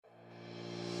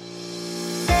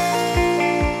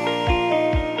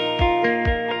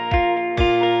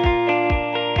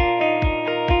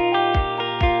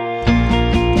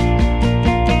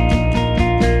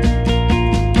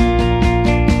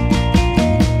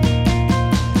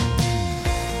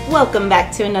Welcome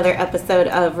back to another episode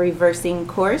of Reversing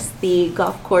Course, the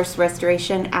golf course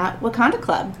restoration at Wakanda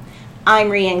Club. I'm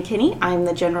Rheanne Kinney. I'm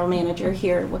the general manager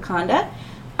here at Wakanda.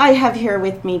 I have here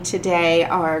with me today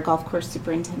our golf course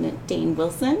superintendent, Dane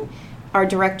Wilson, our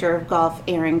director of golf,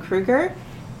 Aaron Kruger,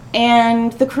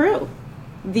 and the crew,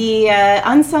 the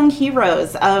unsung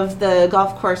heroes of the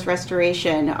golf course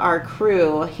restoration, our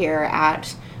crew here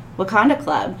at Wakanda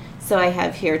Club. So I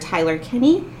have here Tyler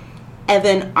Kinney,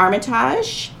 Evan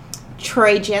Armitage,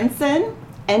 Troy Janssen,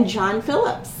 and John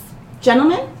Phillips.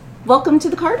 Gentlemen, welcome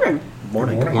to the card room.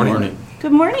 Morning. Good morning.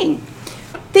 Good morning.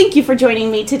 Thank you for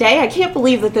joining me today. I can't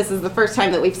believe that this is the first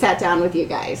time that we've sat down with you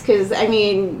guys, because I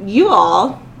mean,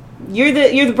 you're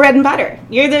the bread and butter.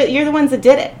 You're the ones that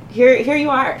did it. Here you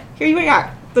are,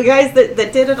 the guys that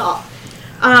did it all.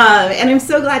 And I'm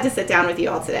so glad to sit down with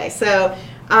you all today. So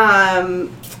I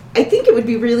think it would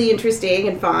be really interesting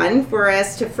and fun for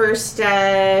us to first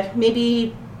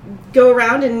maybe go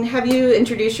around and have you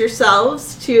introduce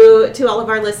yourselves to all of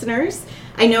our listeners.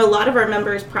 I know a lot of our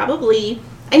members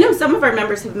I know some of our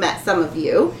members have met some of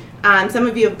you. Some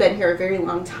of you have been here a very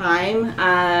long time,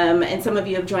 and some of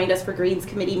you have joined us for Greens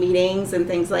Committee meetings and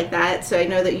things like that. So I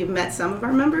know that you've met some of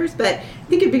our members, but I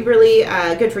think it'd be really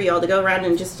good for you all to go around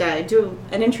and just do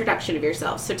an introduction of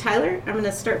yourselves. So Tyler, I'm going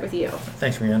to start with you.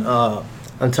 Thanks, Rheanne.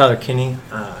 I'm Tyler Kinney.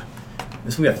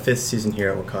 This will be our 5th season here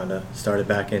at Wakanda. Started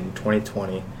back in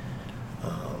 2020.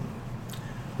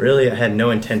 Really, I had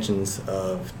no intentions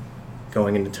of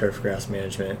going into turf grass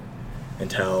management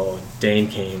until Dane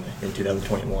came in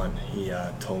 2021. He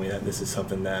told me that this is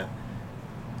something that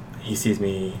he sees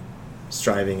me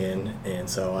striving in, and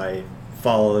so I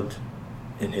followed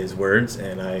in his words,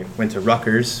 and I went to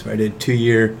Rutgers, where I did a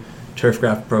 2-year turf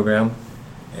grass program,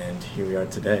 and here we are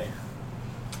today.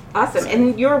 Awesome.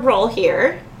 And your role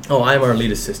here? Oh, I'm our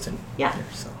lead assistant. Yeah. Here,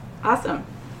 so. Awesome.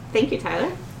 Thank you,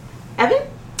 Tyler. Evan?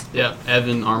 Yeah,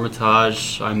 Evan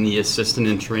Armitage. I'm the assistant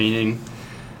in training.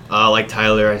 Like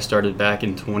Tyler, I started back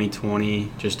in 2020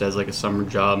 just as like a summer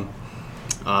job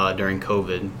during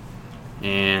COVID.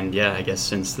 And yeah, I guess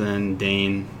since then,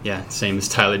 Dane, same as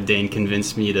Tyler, Dane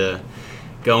convinced me to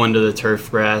go into the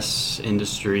turf grass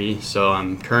industry. So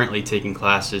I'm currently taking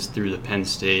classes through the Penn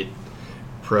State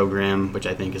program, which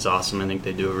I think is awesome. I think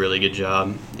they do a really good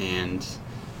job. And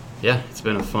yeah, it's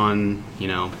been a fun,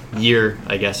 year,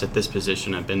 I guess, at this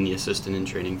position. I've been the assistant in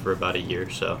training for about a year,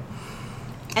 so.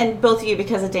 And both of you,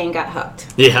 because of Dane, got hooked.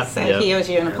 Yeah. So yeah. he owes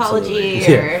you an apology,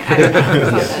 Absolutely. or I don't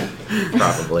know, something.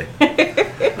 Probably.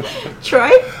 Troy?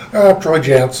 Troy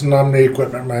Janssen. I'm the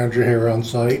equipment manager here on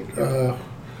site.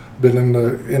 Been in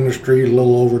the industry a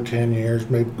little over 10 years,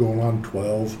 maybe going on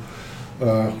 12.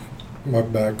 My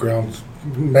background's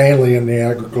mainly in the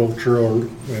agricultural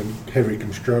and heavy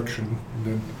construction. And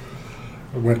then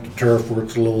I went to turf where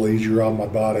it's a little easier on my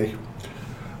body.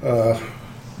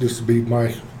 This will be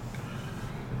my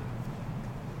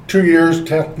 2 years,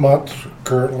 10th month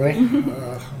currently.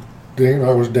 Dane,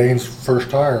 I was Dane's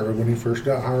first hire when he first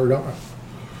got hired on.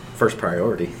 First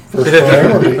priority. First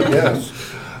priority, yes.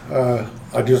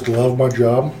 I just love my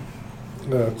job.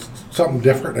 It's something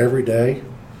different every day.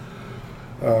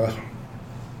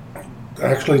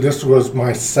 Actually, this was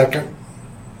my second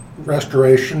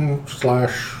restoration /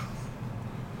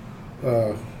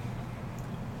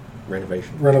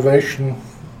 renovation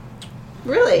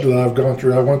Really? that I've gone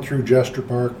through. I went through Jester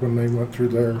Park when they went through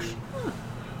theirs.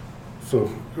 So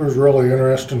it was really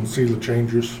interesting to see the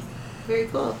changes. Very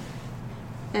cool.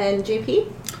 And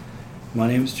JP? My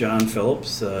name's John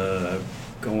Phillips.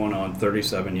 Going on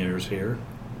 37 years here.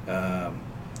 I've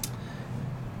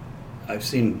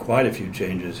seen quite a few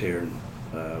changes here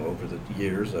over the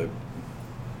years. I've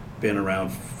been around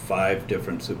 5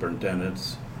 different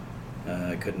superintendents.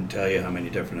 I couldn't tell you how many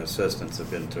different assistants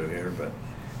have been through here, but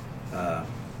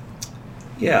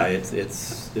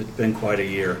it's been quite a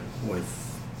year.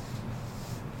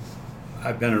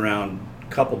 I've been around a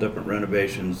couple different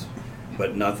renovations,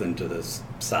 but nothing to this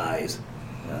size.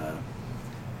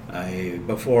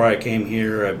 Before I came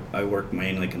here, I worked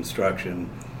mainly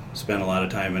construction. Spent a lot of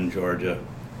time in Georgia.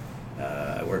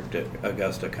 I worked at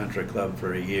Augusta Country Club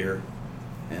for a year,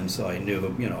 and so I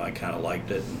knew, I kind of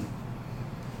liked it, and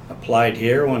applied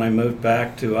here when I moved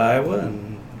back to Iowa,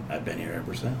 and I've been here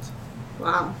ever since.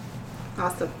 Wow.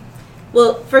 Awesome.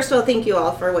 Well, first of all, thank you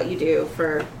all for what you do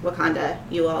for Wakanda.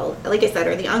 You all, like I said,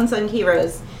 are the unsung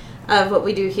heroes of what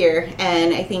we do here,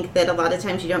 and I think that a lot of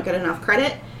times you don't get enough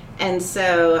credit, and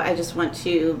so I just want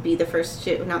to be the first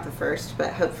to, not the first,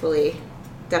 but hopefully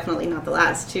definitely not the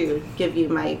last, to give you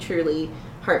my truly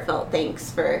heartfelt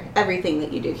thanks for everything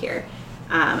that you do here.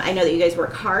 I know that you guys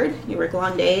work hard, you work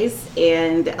long days,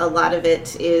 and a lot of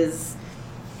it is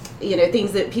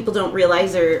things that people don't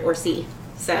realize or see.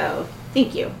 So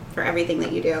thank you for everything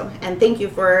that you do, and thank you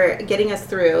for getting us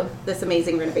through this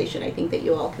amazing renovation. I think that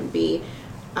you all can be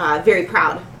very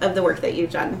proud of the work that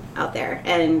you've done out there,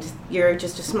 and you're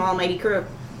just a small, mighty crew.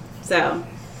 So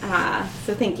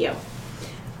thank you.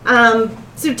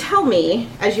 So tell me,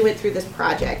 as you went through this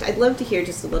project, I'd love to hear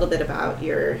just a little bit about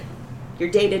your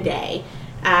day-to-day.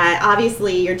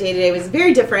 Obviously, your day-to-day was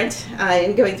very different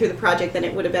in going through the project than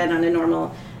it would have been on a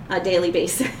normal daily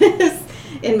basis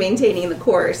in maintaining the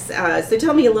course. So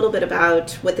tell me a little bit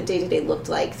about what the day-to-day looked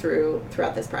like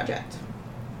throughout this project.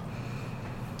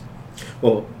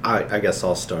 Well, I guess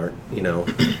I'll start.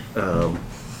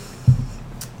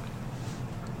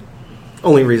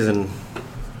 Only reason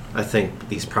I think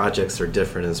these projects are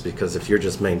different is because if you're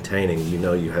just maintaining,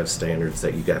 you have standards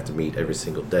that you have to meet every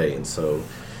single day. And so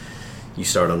you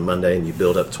start on Monday and you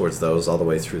build up towards those all the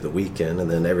way through the weekend, and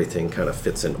then everything kind of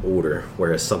fits in order.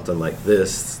 Whereas something like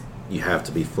this, you have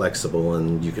to be flexible,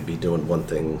 and you could be doing one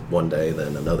thing one day,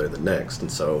 then another the next.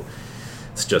 And so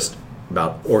it's just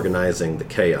about organizing the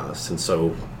chaos. And so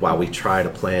while we try to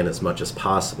plan as much as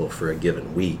possible for a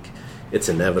given week, it's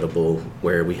inevitable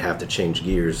where we have to change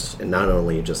gears, and not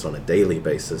only just on a daily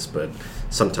basis, but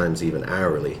sometimes even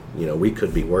hourly. We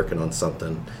could be working on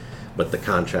something, but the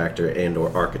contractor and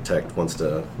or architect wants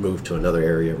to move to another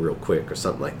area real quick or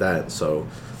something like that. So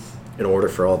in order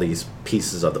for all these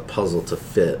pieces of the puzzle to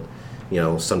fit,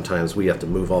 sometimes we have to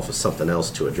move off of something else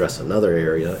to address another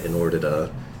area in order to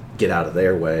get out of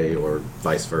their way, or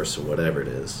vice versa, whatever it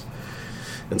is.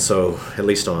 And so, at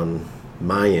least on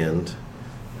my end,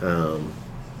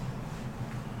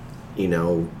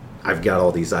 I've got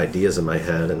all these ideas in my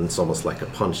head, and it's almost like a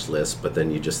punch list, but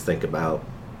then you just think about,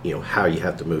 how you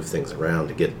have to move things around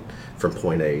to get from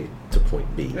point A to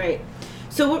point B. Right.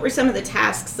 So what were some of the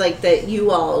tasks that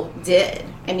you all did?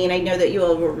 I mean, I know that you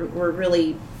all were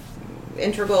really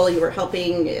integral. You were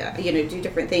helping, do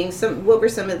different things. What were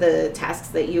some of the tasks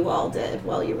that you all did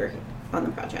while you were on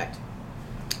the project?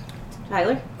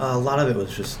 Tyler? A lot of it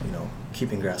was just,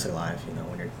 keeping grass alive,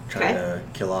 when you're trying to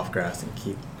kill off grass and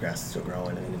keep grass still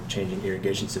growing, and then changing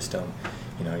irrigation system,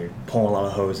 you're pulling a lot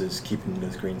of hoses, keeping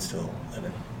those greens still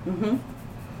living. Mm-hmm.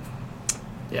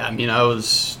 Yeah, I mean,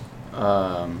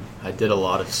 I did a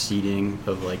lot of seeding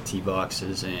of tee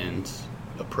boxes and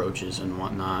approaches and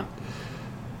whatnot.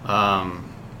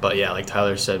 But yeah, like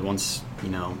Tyler said, once,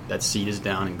 that seed is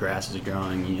down and grass is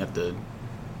growing, you have to,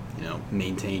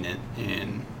 maintain it.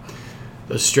 And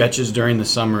those stretches during the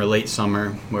summer, late summer,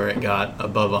 where it got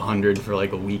above 100 for a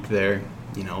week there,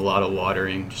 a lot of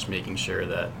watering, just making sure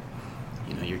that,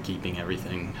 you're keeping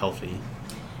everything healthy.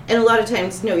 And a lot of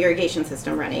times, no irrigation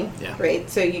system running, Yeah. right?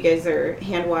 So you guys are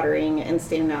hand watering and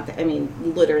standing out there. I mean,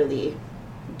 literally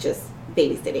just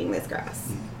babysitting this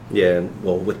grass. Yeah, and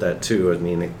well, with that too, I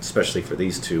mean, especially for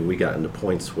these two, we got into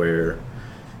points where,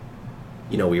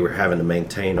 we were having to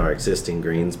maintain our existing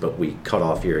greens, but we cut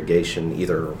off irrigation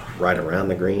either right around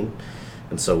the green,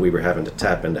 and so we were having to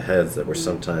tap into heads that were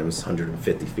sometimes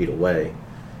 150 feet away.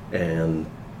 And,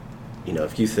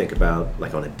 if you think about,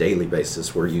 on a daily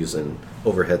basis, we're using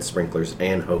overhead sprinklers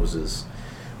and hoses,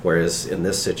 whereas in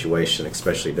this situation,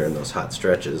 especially during those hot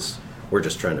stretches, we're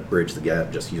just trying to bridge the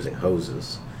gap just using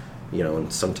hoses.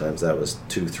 And sometimes that was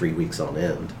 2-3 weeks on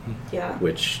end, Yeah.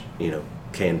 which,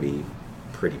 can be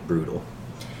pretty brutal.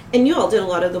 And you all did a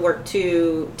lot of the work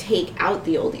to take out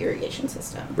the old irrigation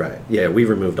system. Right. Yeah, we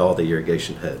removed all the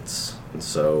irrigation heads. And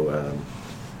so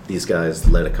these guys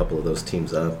led a couple of those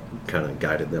teams up, kind of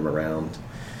guided them around.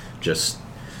 Just,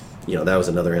 that was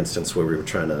another instance where we were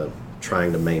trying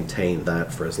to maintain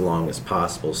that for as long as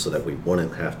possible so that we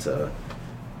wouldn't have to,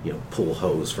 pull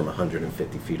hose from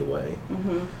 150 feet away.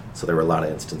 Mm-hmm. So there were a lot of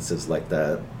instances like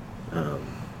that.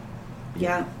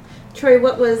 Yeah. Troy,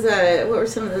 what were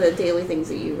some of the daily things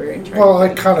that you were in charge Well, I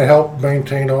of? kind of helped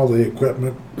maintain all the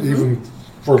equipment, even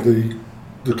for the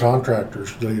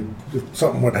contractors. If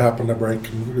something would happen to break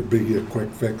and it'd be a quick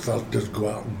fix, I'll just go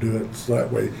out and do it. So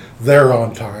that way they're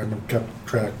on time and kept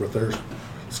track with their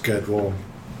schedule.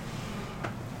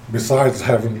 Besides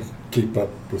having to keep up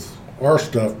with our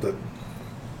stuff that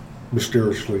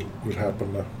mysteriously would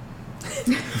happen to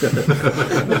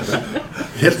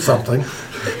hit something.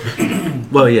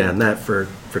 Well, yeah, and that for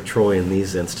Troy in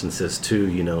these instances too,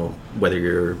 whether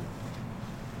you're,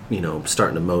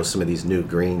 starting to mow some of these new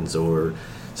greens or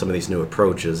some of these new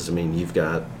approaches, I mean, you've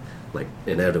got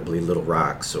inevitably little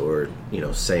rocks or,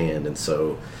 sand, and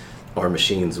so our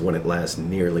machines wouldn't last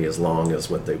nearly as long as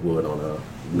what they would on a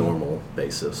normal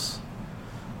basis.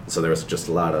 So there was just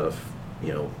a lot of,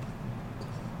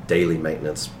 daily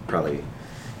maintenance, probably.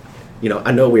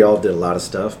 I know we all did a lot of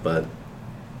stuff, but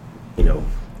you know,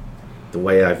 the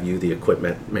way I view the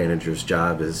equipment manager's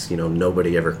job is, you know,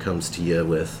 nobody ever comes to you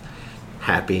with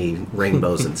happy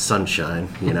rainbows and sunshine,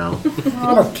 you know.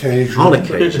 On occasion. On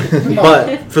occasion.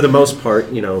 But for the most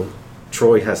part, you know,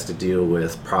 Troy has to deal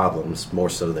with problems more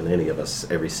so than any of us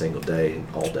every single day,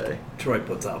 all day. Troy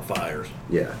puts out fires.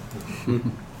 Yeah.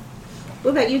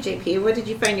 What about you, JP? What did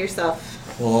you find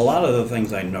yourself? Well, a lot of the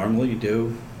things I normally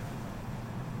do,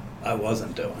 I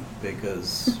wasn't doing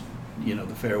because, you know,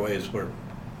 the fairways were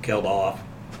killed off.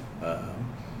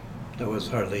 There was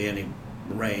hardly any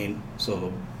rain, so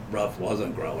the rough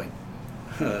wasn't growing.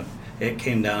 It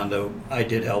came down to, I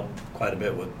did help quite a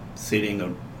bit with seeding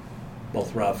of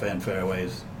both rough and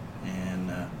fairways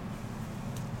and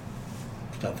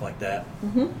stuff like that.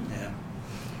 Mm-hmm. Yeah.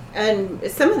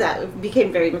 And some of that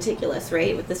became very meticulous,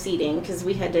 right, with the seating, because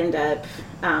we had to end up,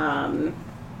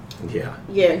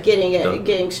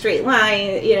 getting straight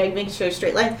line, making sure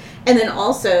straight line, and then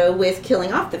also with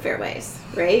killing off the fairways,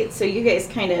 right? So you guys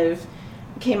kind of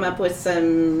came up with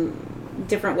some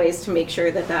different ways to make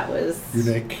sure that that was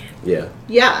Unique. Yeah.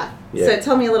 Yeah. Yeah. So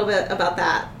tell me a little bit about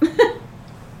that.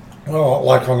 Well,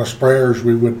 like on the sprayers,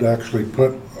 we would actually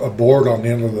put a board on the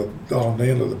end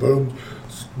of the boom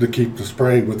to keep the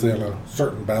spray within a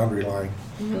certain boundary line.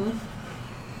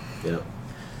 Mm-hmm. Yeah.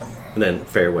 And then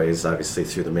fairways, obviously,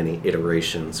 through the many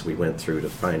iterations we went through to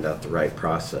find out the right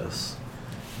process.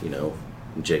 You know,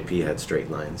 JP had straight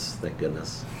lines, thank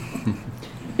goodness.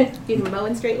 You can mow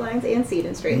in straight lines and seed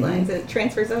in straight lines. It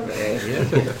transfers over, right?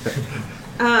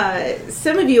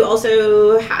 Some of you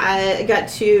also got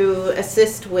to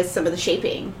assist with some of the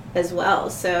shaping as well.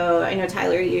 So I know,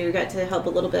 Tyler, you got to help a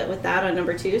little bit with that on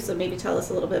number 2. So maybe tell us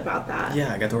a little bit about that.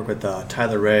 Yeah, I got to work with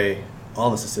Tyler Ray. All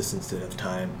of us assistants did at the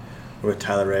time. Worked with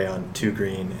Tyler Ray on 2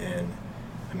 green, and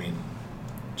I mean,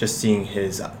 just seeing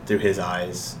through his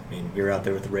eyes. I mean, we were out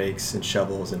there with rakes and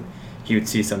shovels, and he would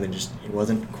see something it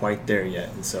wasn't quite there yet,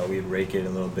 and so we'd rake it a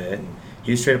little bit, and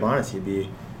he was straight up honest. He'd be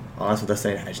honest with us,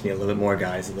 saying, I just need a little bit more,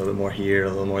 guys, a little bit more here, a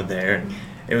little more there, and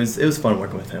it was fun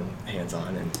working with him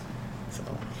hands-on. And so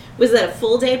Was that a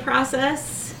full day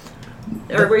process,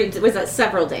 or was that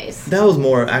several days? that was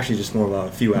just more about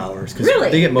a few hours, because Really?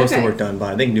 they get most of Okay. the work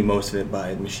done they can do most of it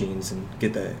by machines and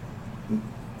get that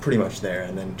pretty much there,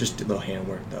 and then just a little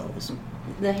handwork though was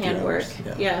The handwork,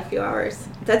 hours, yeah, a few hours.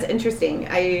 That's interesting.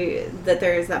 That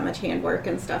there is that much handwork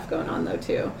and stuff going on though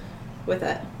too, with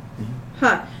it. Mm-hmm.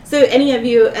 Huh. So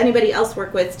anybody else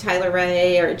work with Tyler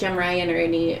Ray or Jim Ryan or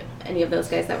any of those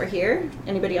guys that were here?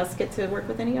 Anybody else get to work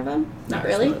with any of them? Not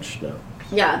really. As much, no.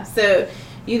 Yeah. So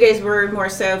you guys were more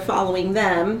so following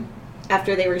them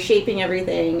after they were shaping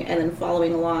everything, and then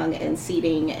following along and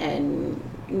seeding and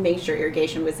making sure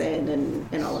irrigation was in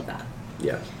and all of that.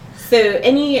 Yeah. So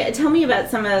tell me about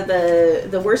some of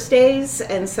the worst days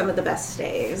and some of the best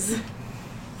days.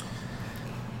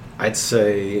 I'd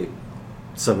say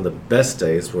some of the best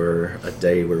days were a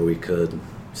day where we could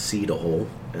seed a hole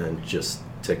and just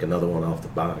take another one off the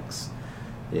box,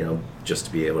 you know, just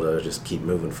to be able to just keep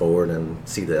moving forward and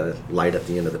see the light at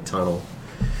the end of the tunnel.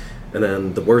 And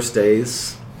then the worst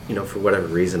days, you know, for whatever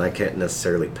reason, I can't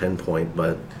necessarily pinpoint,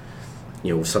 but,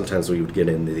 you know, sometimes we would get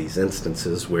into these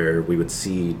instances where we would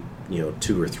seed, you know,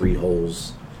 2 or 3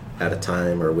 holes at a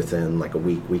time or within like a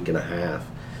week and a half.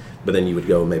 But then you would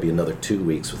go maybe another 2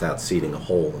 weeks without seeding a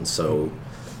hole. And so,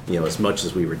 you know, as much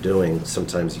as we were doing,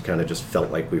 sometimes you kind of just felt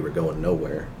like we were going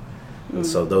nowhere. And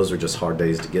so those are just hard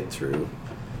days to get through.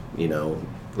 You know,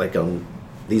 like on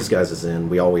these guys' end,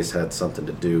 we always had something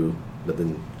to do, but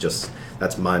then just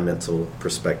that's my mental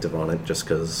perspective on it, just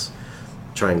because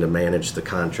trying to manage the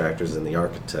contractors and the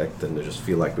architect and to just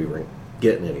feel like we weren't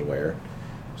getting anywhere,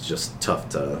 it's just tough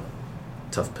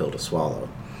pill to swallow.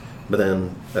 But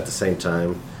then at the same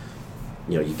time,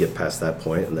 you know, you get past that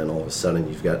point, and then all of a sudden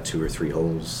you've got 2 or 3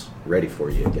 holes ready for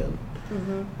you again.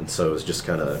 Mm-hmm. And so it's just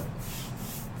kind of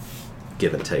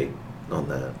give and take on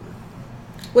that.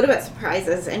 What about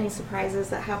surprises? Any surprises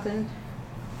that happened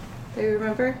that you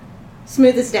remember?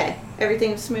 Smoothest day.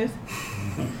 Everything was smooth?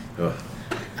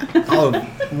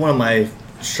 One of my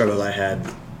struggles I had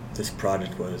this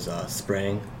project was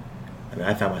spraying. I mean,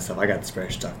 I found myself, I got the sprayer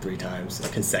stuck 3 times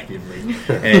consecutively,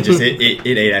 and it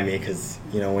ate at me because,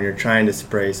 you know, when you're trying to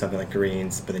spray something like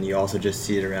greens, but then you also just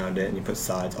seed around it and you put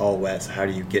sods all wet, so how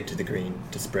do you get to the green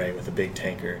to spray with a big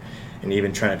tanker? And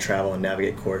even trying to travel and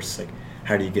navigate course, like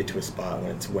how do you get to a spot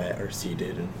when it's wet or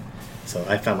seeded? And so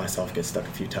I found myself get stuck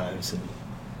a few times, and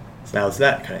so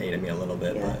that kind of ate at me a little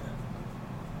bit, Yeah.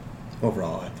 but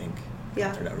overall I think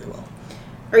Yeah. it turned out really well.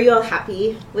 Are you all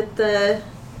happy with the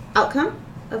outcome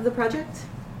of the project?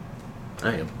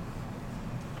 I am.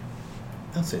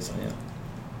 I'll say so, yeah.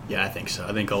 Yeah, I think so.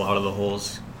 I think a lot of the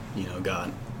holes, got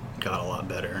a lot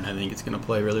better, and I think it's going to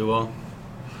play really well.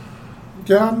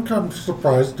 Yeah, I'm kind of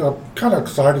surprised. I'm kind of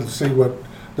excited to see what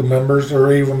the members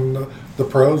or even the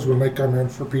pros, when they come in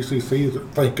for PCC,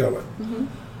 think of it. Mm-hmm.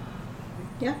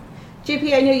 Yeah.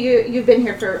 JP, I know you've been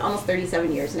here for almost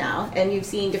 37 years now, and you've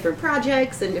seen different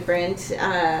projects and different,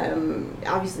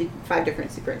 obviously 5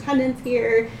 different superintendents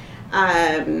here.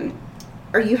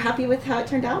 Are you happy with how it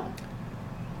turned out?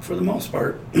 For the most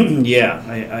part, yeah,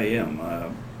 I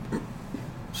am.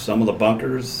 Some of the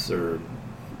bunkers are,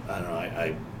 I don't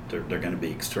know, they're going to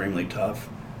be extremely tough.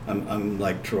 I'm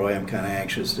like Troy. I'm kind of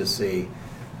anxious to see,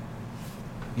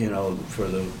 for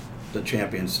the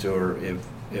Champions Tour,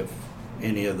 if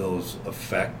any of those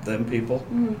affect them people,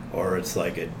 or it's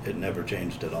like it never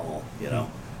changed at all,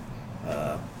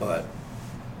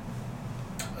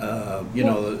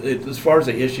 as far as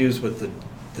the issues with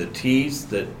the tees,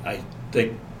 that I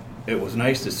think it was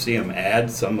nice to see them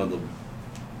add some of the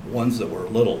ones that were a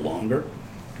little longer,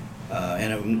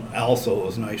 and it also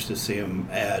was nice to see them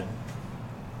add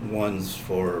ones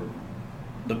for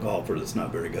the golfer that's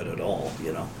not very good at all.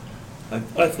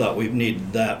 I thought we've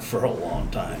needed that for a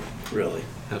long time, really.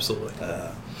 Absolutely.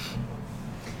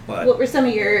 But what were some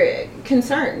of your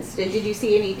concerns? Did you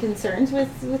see any concerns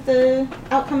with the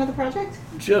outcome of the project?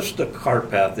 just the cart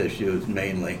path issues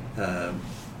mainly.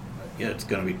 It's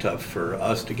going to be tough for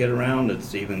us to get around.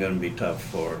 It's even going to be tough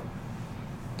for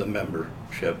the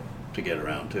membership to get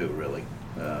around too, really,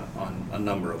 on a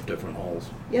number of different holes.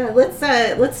 Yeah, let's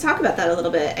talk about that a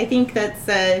little bit. I think that's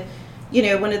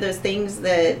one of those things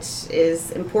that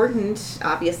is important,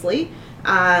 obviously.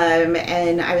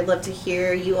 And I would love to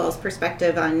hear you all's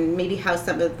perspective on maybe how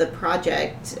some of the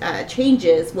project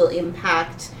changes will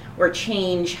impact or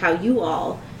change how you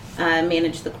all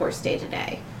manage the course day to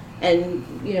day.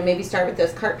 And, maybe start with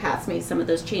those cart paths, maybe some of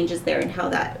those changes there and how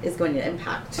that is going to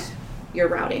impact your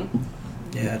routing.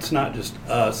 Yeah, it's not just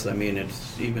us. I mean,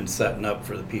 it's even setting up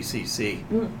for the PCC.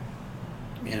 Mm.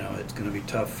 It's going to be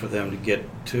tough for them to get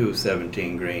to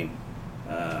 17 green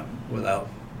without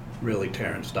really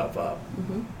tearing stuff up.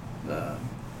 Mm-hmm.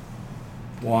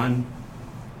 One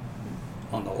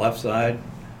on the left side,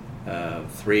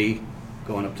 3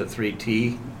 going up to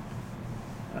 3T.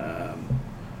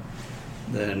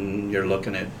 Then you're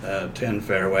looking at 10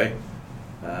 fairway.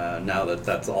 Now that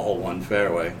that's all one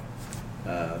fairway,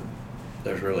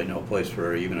 there's really no place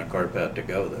for even a cart path to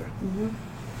go there. Mm-hmm.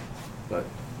 But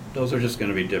those are just going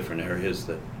to be different areas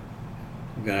that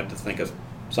we're going to have to think of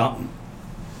something.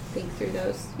 Think through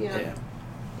those, yeah.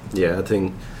 Yeah, I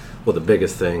think, the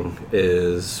biggest thing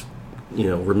is,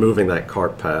 removing that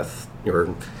cart path,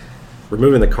 or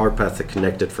removing the cart path that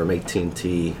connected from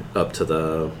 18T up to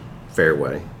the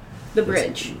fairway. The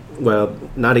bridge. Well,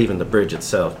 not even the bridge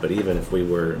itself, but even if we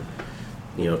were,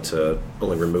 to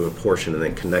only remove a portion and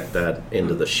then connect that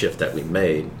into the shift that we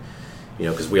made,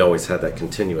 because we always had that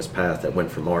continuous path that went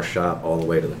from our shop all the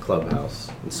way to the clubhouse.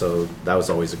 And so that was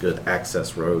always a good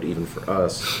access road, even for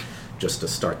us, just to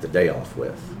start the day off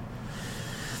with.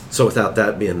 So without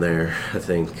that being there, I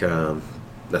think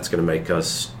that's going to make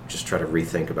us just try to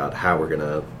rethink about how we're going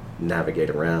to navigate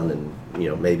around. And,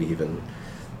 maybe even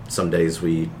some days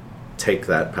we take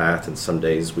that path and some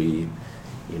days we,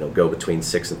 go between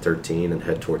 6 and 13 and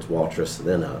head towards Waltrus and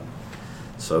then up.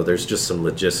 So there's just some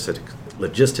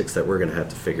logistics that we're going to have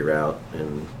to figure out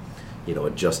and,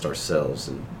 adjust ourselves.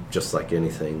 And just like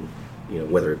anything,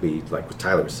 whether it be like what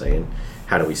Tyler was saying,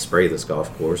 how do we spray this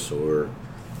golf course or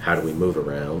how do we move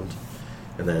around?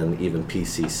 And then even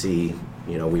PCC,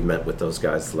 we met with those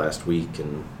guys last week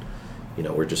and,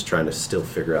 we're just trying to still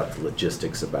figure out the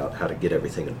logistics about how to get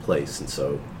everything in place. And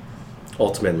so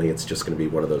ultimately it's just going to be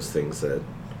one of those things that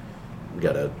we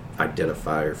got to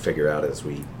identify or figure out as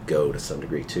we go to some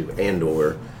degree too, and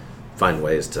or find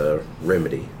ways to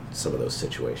remedy some of those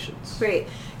situations. Right,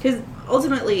 because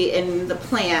ultimately in the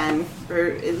plan, or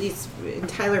at least in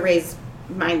Tyler Ray's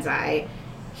mind's eye,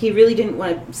 he really didn't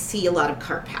want to see a lot of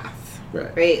cart path.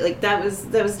 Right, like that was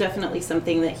definitely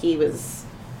something that he was.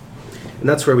 And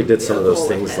that's where we did some of those goal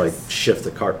things with like this. shift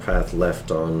the cart path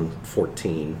left on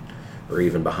 14, or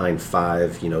even behind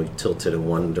 5. You tilted in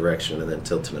one direction and then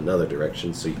tilted in another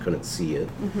direction, so you couldn't see it.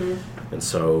 Mm-hmm. And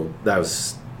so that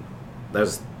was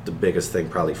the biggest thing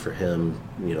probably for him,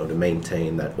 to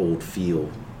maintain that old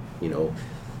feel,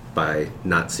 by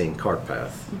not seeing cart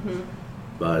path. Mm-hmm.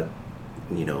 But,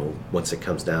 once it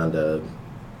comes down to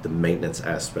the maintenance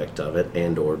aspect of it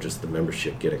and or just the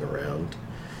membership getting around,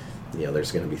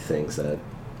 there's going to be things that,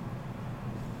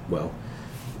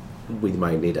 we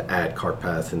might need to add cart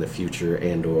path in the future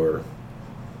and or,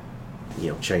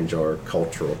 change our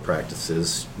cultural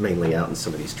practices, mainly out in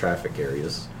some of these traffic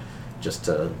areas, just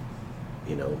to,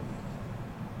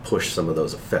 push some of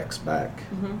those effects back,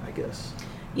 I guess.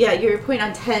 Yeah, your point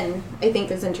on 10, I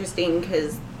think, is interesting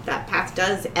because that path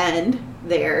does end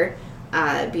there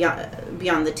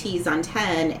beyond the T's on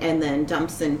 10 and then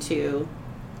dumps into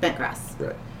Bentgrass.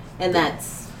 Right. And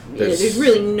there's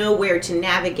really nowhere to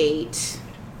navigate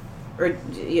or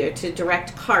to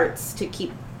direct carts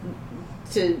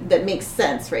that makes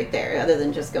sense right there other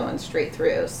than just going straight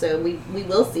through. So we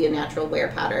will see a natural wear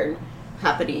pattern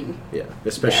happening. Yeah,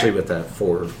 especially with that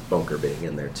 4 bunker being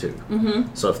in there too.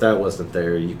 Mm-hmm. So if that wasn't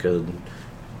there, you could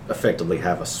effectively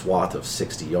have a swath of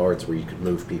 60 yards where you could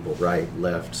move people right,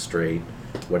 left, straight,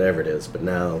 whatever it is. But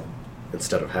now,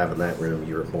 instead of having that room,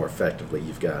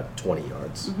 you've got 20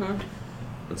 yards. Mm-hmm.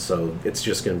 And so it's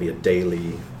just going to be a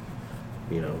daily,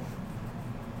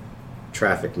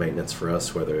 traffic maintenance for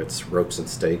us, whether it's ropes and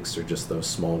stakes or just those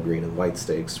small green and white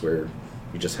stakes where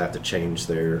you just have to change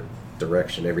their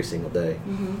direction every single day.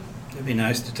 Mm-hmm. It'd be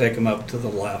nice to take them up to the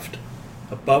left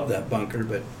above that bunker,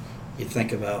 but you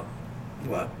think about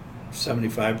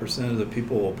 75% of the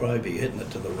people will probably be hitting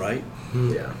it to the right.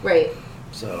 Mm-hmm. Yeah. Right.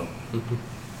 So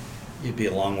you'd be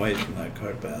a long ways from that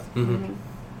cart path. Mm-hmm.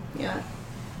 Yeah.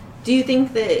 Do you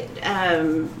think that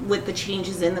with the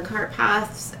changes in the cart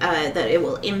paths that it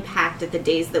will impact at the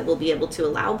days that we'll be able to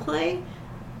allow play?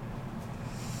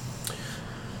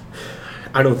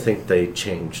 I don't think they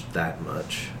changed that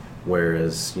much.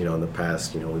 Whereas, in the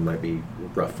past, we might be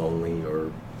rough only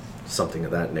or something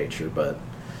of that nature. But,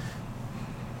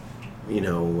 the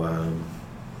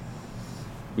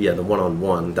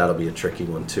one-on-one, that'll be a tricky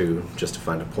one too, just to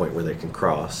find a point where they can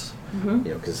cross. Mm-hmm.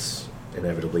 Because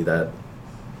inevitably that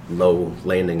low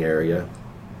landing area,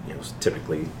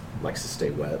 typically likes to stay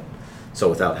wet. So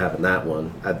without having that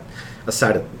one,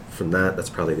 aside from that, that's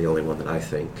probably the only one that I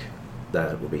think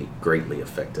that will be greatly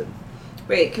affected.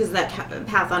 Right, because that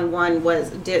path on 1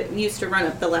 used to run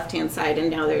up the left-hand side, and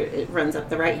now it runs up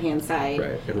the right-hand side.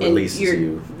 Right, and releases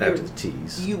you after the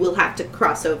T's. You will have to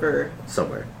cross over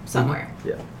somewhere. Mm-hmm.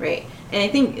 Yeah. Right, and I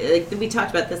think we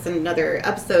talked about this in another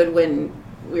episode when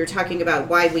we were talking about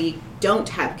why we don't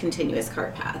have continuous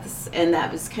cart paths, and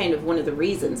that was kind of one of the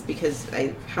reasons, because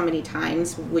how many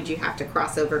times would you have to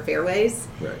cross over fairways?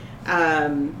 Right.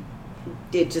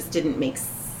 It just didn't make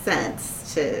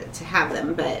sense to have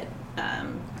them, but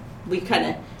we kind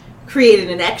of created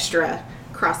an extra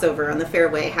crossover on the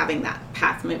fairway, having that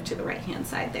path move to the right hand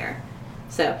side there.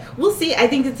 So we'll see. I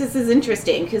think that this is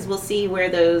interesting because we'll see where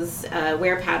those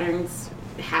wear patterns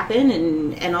happen,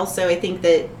 and also I think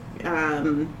that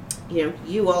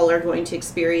you all are going to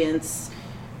experience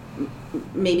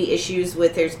maybe issues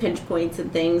with there's pinch points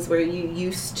and things where you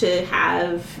used to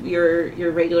have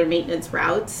your regular maintenance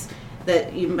routes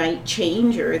that you might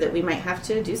change or that we might have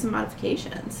to do some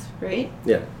modifications, right?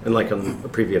 Yeah, and like on the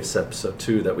previous episode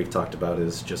too that we've talked about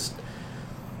is just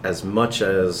as much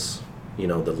as, the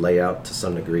layout to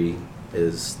some degree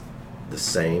is the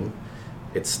same,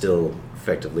 it's still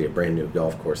effectively a brand new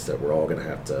golf course that we're all going to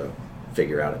have to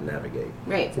figure out and navigate.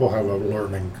 Right. We'll have a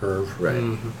learning curve. Right.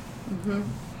 Mm-hmm.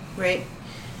 Mm-hmm. Right.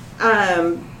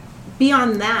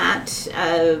 Beyond that,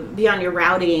 beyond your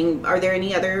routing, are there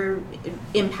any other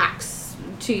impacts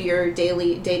to your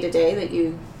day-to-day that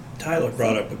you... Tyler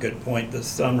brought up a good point this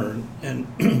summer, and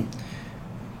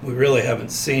we really haven't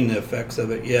seen the effects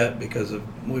of it yet because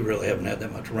we really haven't had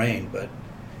that much rain, but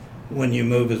when you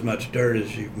move as much dirt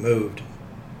as you've moved,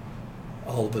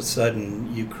 all of a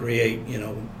sudden you create,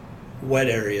 wet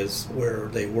areas where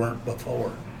they weren't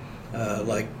before.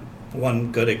 Like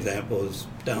one good example is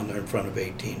down there in front of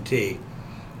AT&T,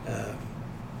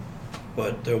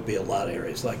 but there'll be a lot of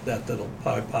areas like that that'll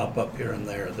probably pop up here and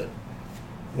there that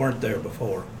weren't there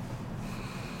before.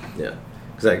 Yeah,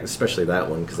 especially that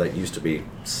one, because that used to be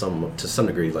to some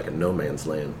degree like a no man's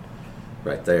land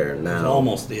right there. Now it's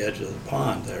almost the edge of the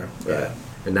pond there. Right. Yeah.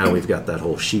 And now we've got that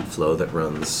whole sheet flow that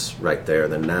runs right there.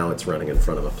 Then now it's running in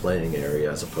front of a playing area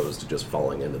as opposed to just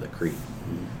falling into the creek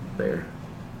there.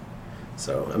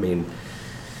 So, I mean,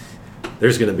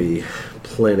 there's going to be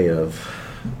plenty of,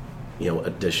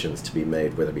 additions to be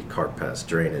made, whether it be cart paths,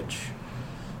 drainage,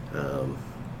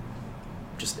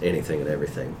 just anything and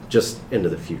everything, just into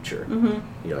the future,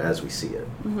 as we see it.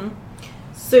 Mm-hmm.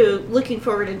 So, looking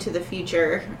forward into the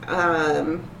future,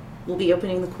 we'll be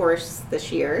opening the course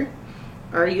this year.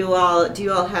 Do you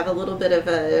all have a little bit of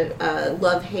a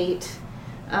love-hate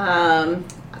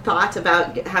thought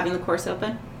about having the course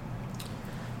open?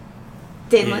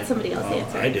 Dane, let somebody else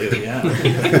answer. I do, yeah.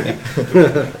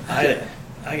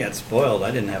 I got spoiled. I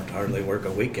didn't have to hardly work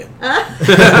a weekend.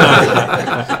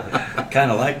 Kind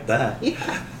of like that.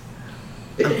 Yeah.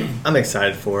 I'm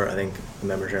excited for it. I think the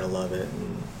members are going to love it,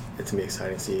 and it's going to be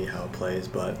exciting to see how it plays.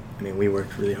 But, I mean, we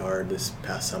worked really hard this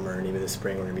past summer, and even this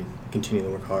spring we're going to be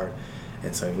continuing to work hard.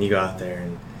 And so when you go out there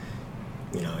and,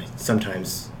 you know,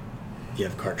 sometimes you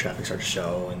have car traffic start to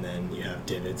show, and then you have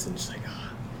divots, and just like,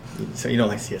 so you don't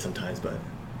like to see it sometimes, but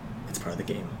it's part of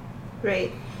the game.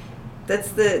 Right.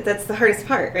 That's the hardest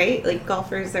part, right? Like,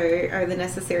 golfers are the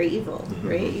necessary evil,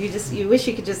 right? You wish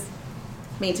you could just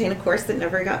maintain a course that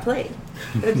never got played.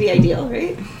 That'd be ideal,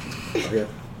 right? Oh,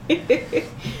 yeah.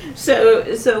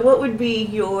 So what would be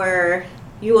you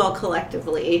all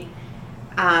collectively,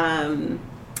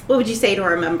 what would you say to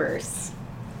our members?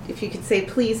 If you could say,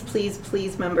 please, please,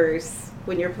 please, members,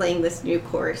 when you're playing this new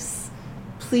course,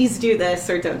 please do this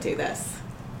or don't do this.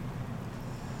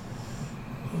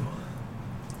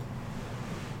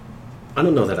 I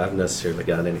don't know that I've necessarily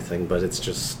got anything, but it's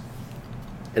just,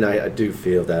 and I do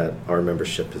feel that our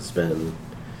membership has been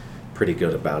pretty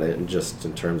good about it, and just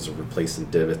in terms of replacing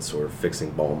divots or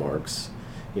fixing ball marks.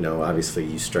 You know, obviously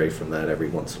you stray from that every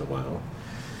once in a while,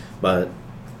 but,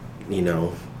 you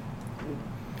know,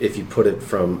 if you put it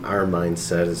from our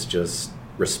mindset as just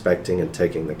respecting and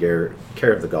taking the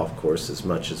care of the golf course as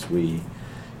much as we,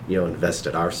 you know,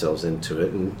 invested ourselves into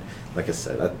it. And like I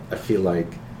said, I feel like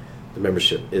the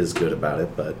membership is good about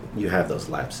it, but you have those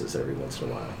lapses every once in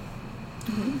a while.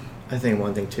 Mm-hmm. I think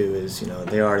one thing too is, you know,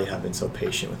 they already have been so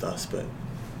patient with us, but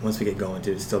once we get going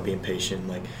to still being patient,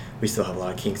 like we still have a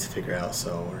lot of kinks to figure out,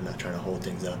 so we're not trying to hold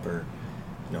things up or,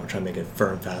 you know, trying to make it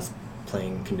firm, fast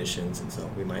playing conditions, and so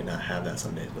we might not have that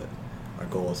some days, but our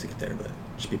goal is to get there, but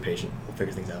just be patient. We'll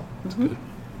figure things out. Mm-hmm.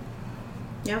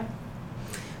 Yeah.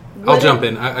 I'll jump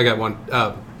in. I got one.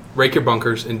 Rake your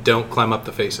bunkers and don't climb up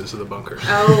the faces of the bunkers.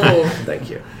 Oh. Thank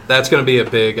you. That's going to be a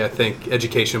big, I think,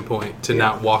 education point to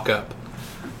not walk up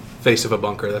face of a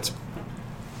bunker. That's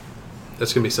going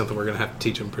to be something we're going to have to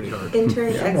teach them pretty hard.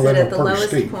 Intern Yeah, exit well, at the pretty lowest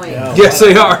steep. point. Yeah, Yes,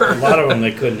 they are. A lot of them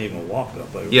they couldn't even walk up.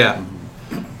 Yeah.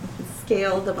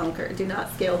 Scale the bunker. Do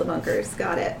not scale the bunkers.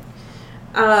 Got it.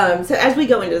 So as we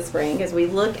go into the spring, as we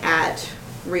look at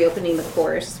reopening the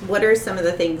course, what are some of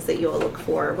the things that you'll look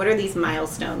for? What are these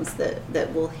milestones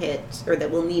that will hit or that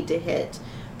we'll need to hit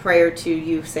prior to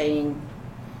you saying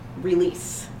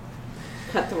release,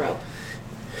 cut the rope?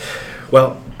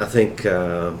 Well, I think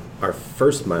our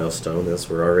first milestone is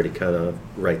we're already kind of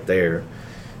right there.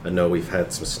 I know we've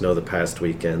had some snow the past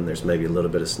weekend. There's maybe a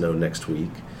little bit of snow next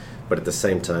week. But at the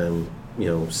same time, you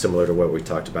know, similar to what we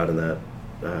talked about in that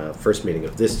first meeting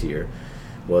of this year,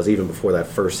 was even before that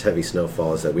first heavy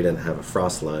snowfall is that we didn't have a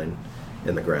frost line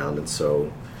in the ground,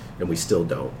 and we still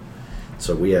don't.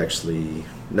 So we actually,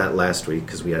 not last week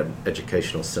because we had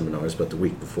educational seminars, but the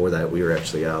week before that we were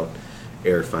actually out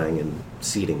airifying and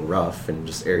seeding rough in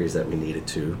just areas that we needed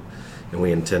to. And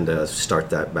we intend to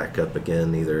start that back up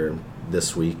again either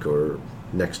this week or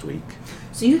next week.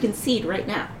 So you can seed right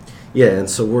now. Yeah, and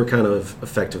so we're kind of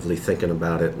effectively thinking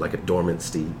about it like a dormant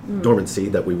seed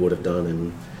that we would have done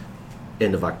in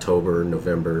end of October,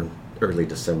 November, early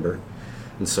December.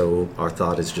 And so our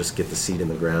thought is just get the seed in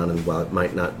the ground, and while it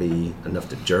might not be enough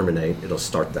to germinate, it'll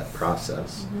start that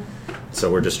process. Mm-hmm.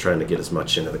 So we're just trying to get as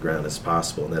much into the ground as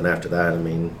possible. And then after that, I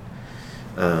mean,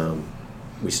 Evan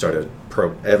started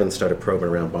probing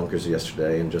around bunkers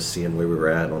yesterday and just seeing where we were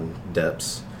at on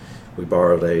depths. We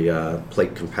borrowed a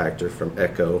plate compactor from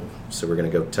Echo, so we're going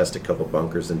to go test a couple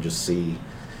bunkers and just see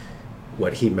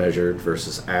what he measured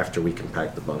versus after we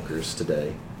compact the bunkers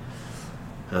today.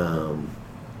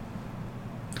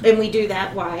 And we do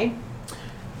that, why?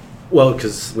 Well,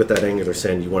 because with that angular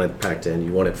sand, you want it packed in,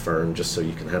 you want it firm just so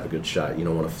you can have a good shot. You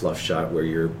don't want a fluff shot where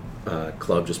your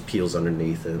club just peels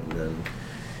underneath it, and then,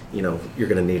 you know, you're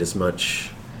going to need as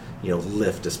much, you know,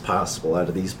 lift as possible out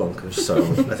of these bunkers. So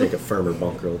I think a firmer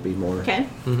bunker will be more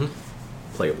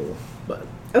playable. But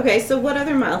okay, so what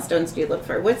other milestones do you look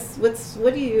for? What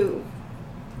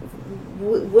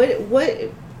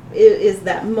is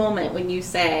that moment when you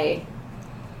say,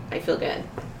 I feel good?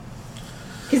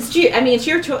 Because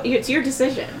it's your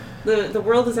decision. The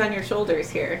world is on your shoulders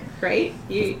here, right?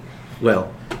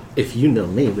 Well, if you know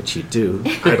me, which you do,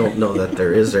 I don't know that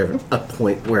there is ever a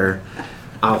point where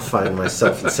I'll find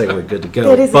myself and say we're good to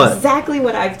go. That is exactly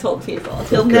what I've told people.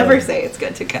 He'll never say it's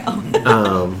good to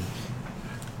go.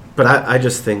 But I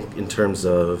just think in terms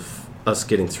of us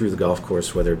getting through the golf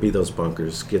course, whether it be those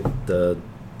bunkers, get the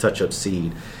touch-up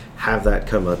seed, have that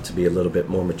come up to be a little bit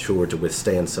more mature to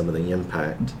withstand some of the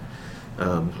impact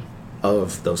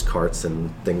of those carts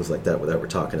and things like that we're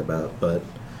talking about. But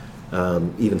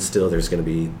even still, there's going to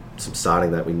be some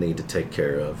sodding that we need to take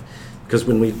care of. Because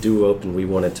when we do open, we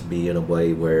want it to be in a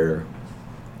way where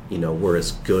we're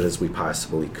as good as we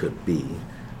possibly could be.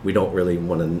 We don't really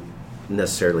want to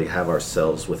necessarily have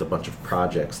ourselves with a bunch of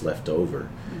projects left over,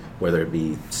 whether it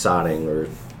be sodding or,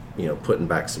 putting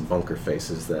back some bunker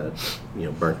faces that,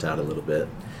 burnt out a little bit.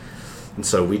 And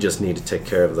so we just need to take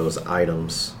care of those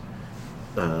items,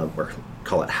 or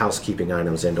call it housekeeping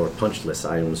items and or punch list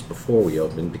items before we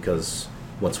open, because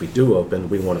once we do open,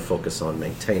 we want to focus on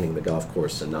maintaining the golf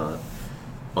course and not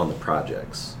on the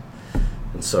projects.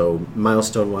 And so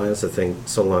milestone-wise, I think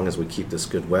so long as we keep this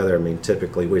good weather,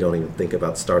 typically we don't even think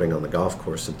about starting on the golf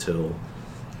course until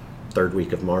third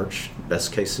week of March,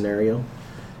 best case scenario.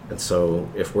 And so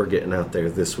if we're getting out there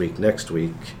this week, next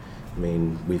week,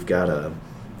 we've got a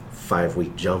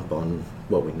 5-week jump on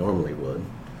what we normally would.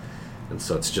 And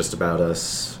so it's just about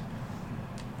us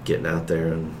getting out there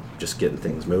and just getting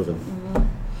things moving.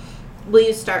 Mm-hmm. Will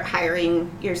you start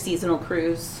hiring your seasonal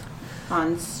crews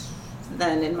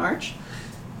then in March?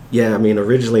 Yeah,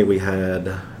 originally we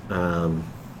had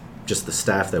just the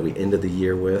staff that we ended the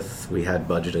year with. We had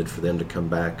budgeted for them to come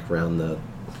back around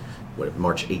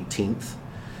March 18th.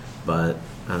 But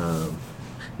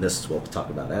this is what we'll talk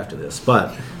about after this.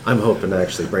 But I'm hoping to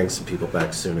actually bring some people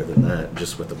back sooner than that,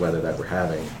 just with the weather that we're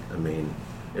having.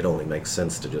 It only makes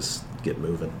sense to just get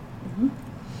moving. Mm-hmm.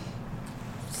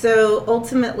 So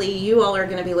ultimately, you all are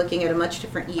going to be looking at a much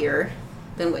different year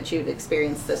than what you've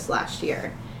experienced this last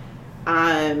year.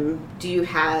 Do you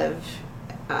have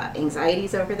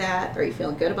anxieties over that? Are you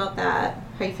feeling good about that?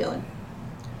 How are you feeling?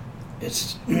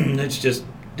 It's just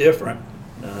different.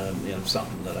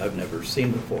 Something that I've never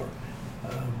seen before.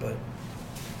 But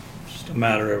just a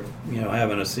matter of,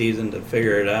 having a season to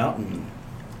figure it out and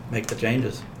make the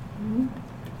changes. Mm-hmm.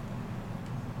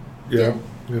 Yeah.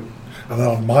 And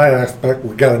on my aspect,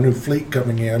 we got a new fleet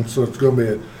coming in, so it's going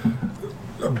to be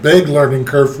a big learning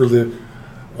curve for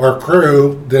our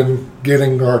crew, then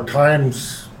getting our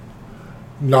times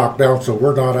knocked down so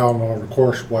we're not out on the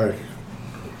course way.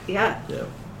 Yeah.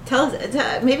 Tell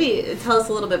us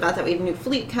a little bit about that. We have a new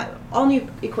fleet, all new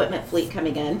equipment fleet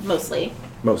coming in, mostly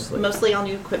all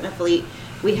new equipment fleet.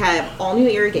 We have all new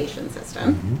irrigation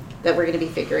system that we're going to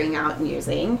be figuring out and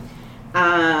using.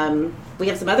 We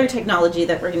have some other technology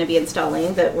that we're going to be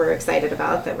installing that we're excited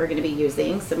about, that we're going to be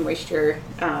using, some moisture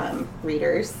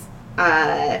readers.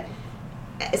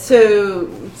 So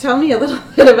tell me a little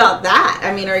bit about that.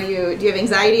 Do you have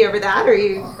anxiety over that, or are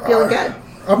you feeling good?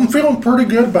 I'm feeling pretty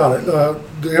good about it.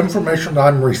 The information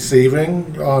I'm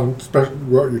receiving on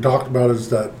what you talked about is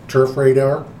that turf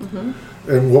radar,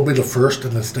 and we'll be the first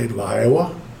in the state of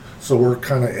Iowa. So we're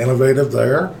kind of innovative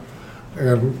there,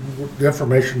 and the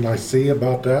information I see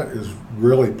about that is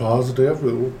really positive.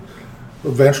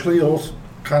 Eventually, it'll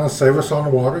kind of save us on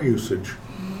the water usage.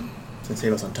 And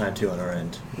save us on time too on our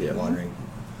end. Yeah. Watering.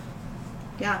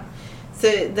 Yeah.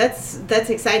 So that's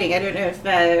exciting. I don't know if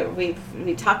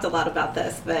we talked a lot about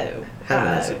this, but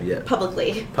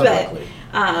publicly.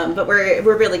 But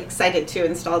we're really excited to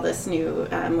install this new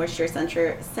moisture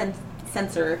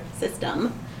sensor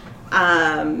system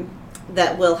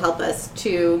that will help us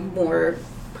to more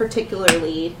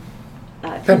particularly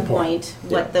pinpoint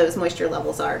what those moisture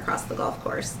levels are across the golf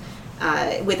course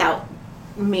without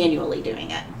manually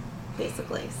doing it,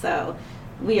 basically. So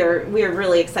we are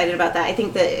really excited about that. I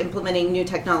think that implementing new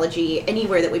technology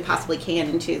anywhere that we possibly can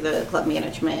into the club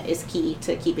management is key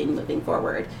to keeping moving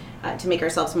forward, to make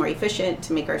ourselves more efficient,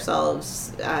 to make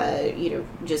ourselves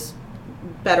just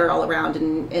better all around,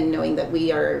 and knowing that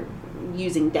we are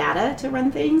using data to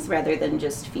run things rather than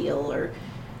just feel or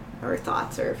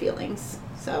thoughts or feelings.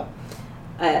 So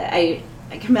I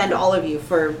commend all of you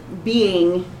for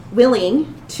being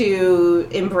willing to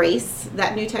embrace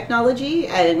that new technology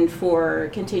and for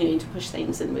continuing to push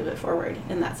things and move it forward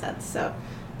in that sense. So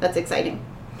that's exciting.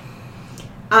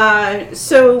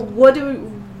 So what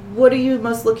are you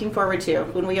most looking forward to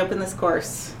when we open this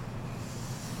course?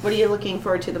 What are you looking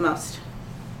forward to the most,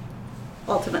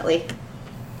 ultimately?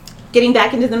 Getting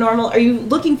back into the normal, are you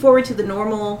looking forward to the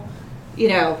normal,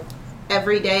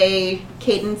 everyday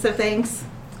cadence of things?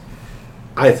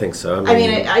 I think so.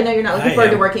 I know you're not looking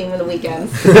forward to working on the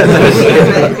weekends.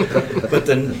 But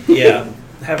then,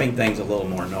 having things a little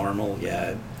more normal,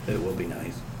 it will be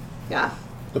nice. Yeah.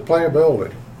 The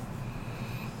playability.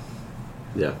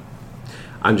 Yeah.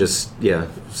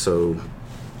 So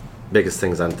biggest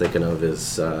things I'm thinking of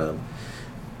is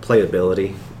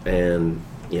playability and,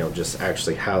 just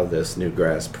actually how this new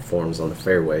grass performs on the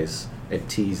fairways and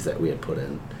tees that we had put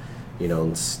in.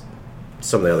 And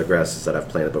some of the other grasses that I've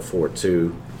planted before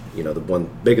too, the one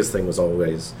biggest thing was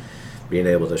always being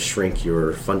able to shrink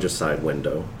your fungicide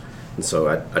window. And so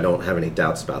I don't have any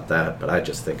doubts about that, but I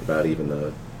just think about even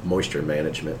the moisture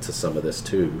management to some of this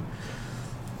too.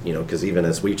 You know, because even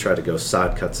as we try to go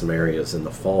sod cut some areas in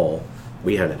the fall,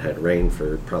 we hadn't had rain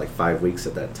for probably 5 weeks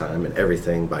at that time, and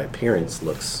everything by appearance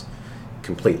looks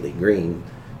completely green.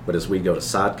 But as we go to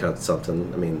sod cut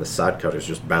something, I mean, the sod cutter's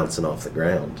just bouncing off the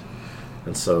ground.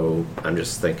 And so I'm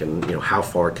just thinking, you know, how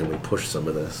far can we push some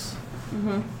of this?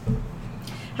 Mm-hmm.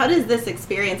 How does this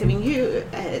experience, I mean, you,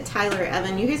 Tyler,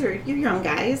 Evan, you're young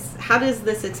guys. How does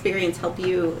this experience help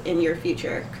you in your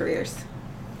future careers?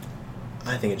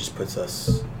 I think it just puts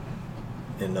us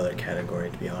in another category,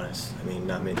 to be honest. I mean,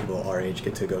 not many people our age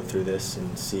get to go through this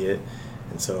and see it.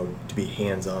 And so to be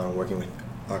hands-on, working with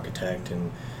architect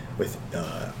and with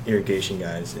irrigation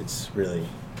guys, it's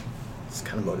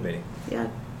kind of motivating. Yeah.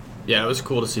 Yeah, it was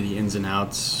cool to see the ins and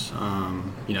outs,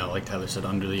 you know, like Tyler said,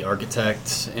 under the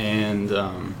architect, and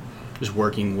just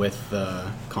working with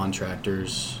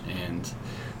contractors. And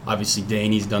obviously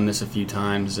Dane, he's done this a few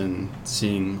times, and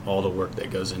seeing all the work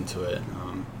that goes into it.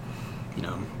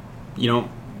 You know,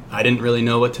 I didn't really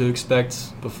know what to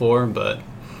expect before, but,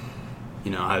 you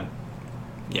know,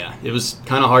 it was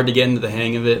kind of hard to get into the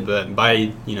hang of it, but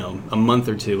by, you know, a month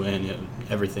or two in,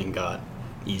 everything got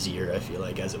easier, I feel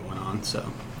like, as it went on, so.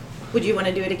 Would you want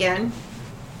to do it again?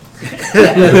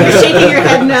 You're shaking your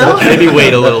head no? Maybe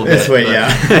wait a little bit. This way, yeah.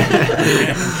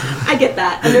 I get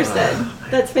that. Understood.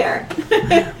 That's fair.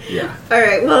 Yeah. All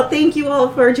right. Well, thank you all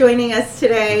for joining us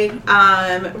today.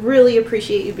 Really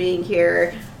appreciate you being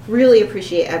here. Really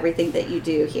appreciate everything that you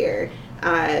do here.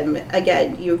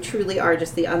 Again, you truly are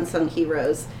just the unsung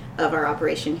heroes of our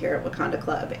operation here at Wakanda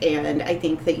Club. And I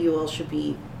think that you all should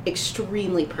be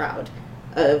extremely proud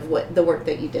of the work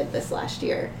that you did this last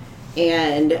year.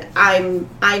 And I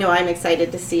know I'm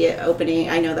excited to see it opening.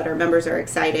 I know that our members are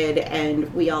excited,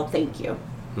 and we all thank you.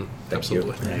 Thank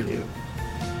Absolutely. you. Thank you.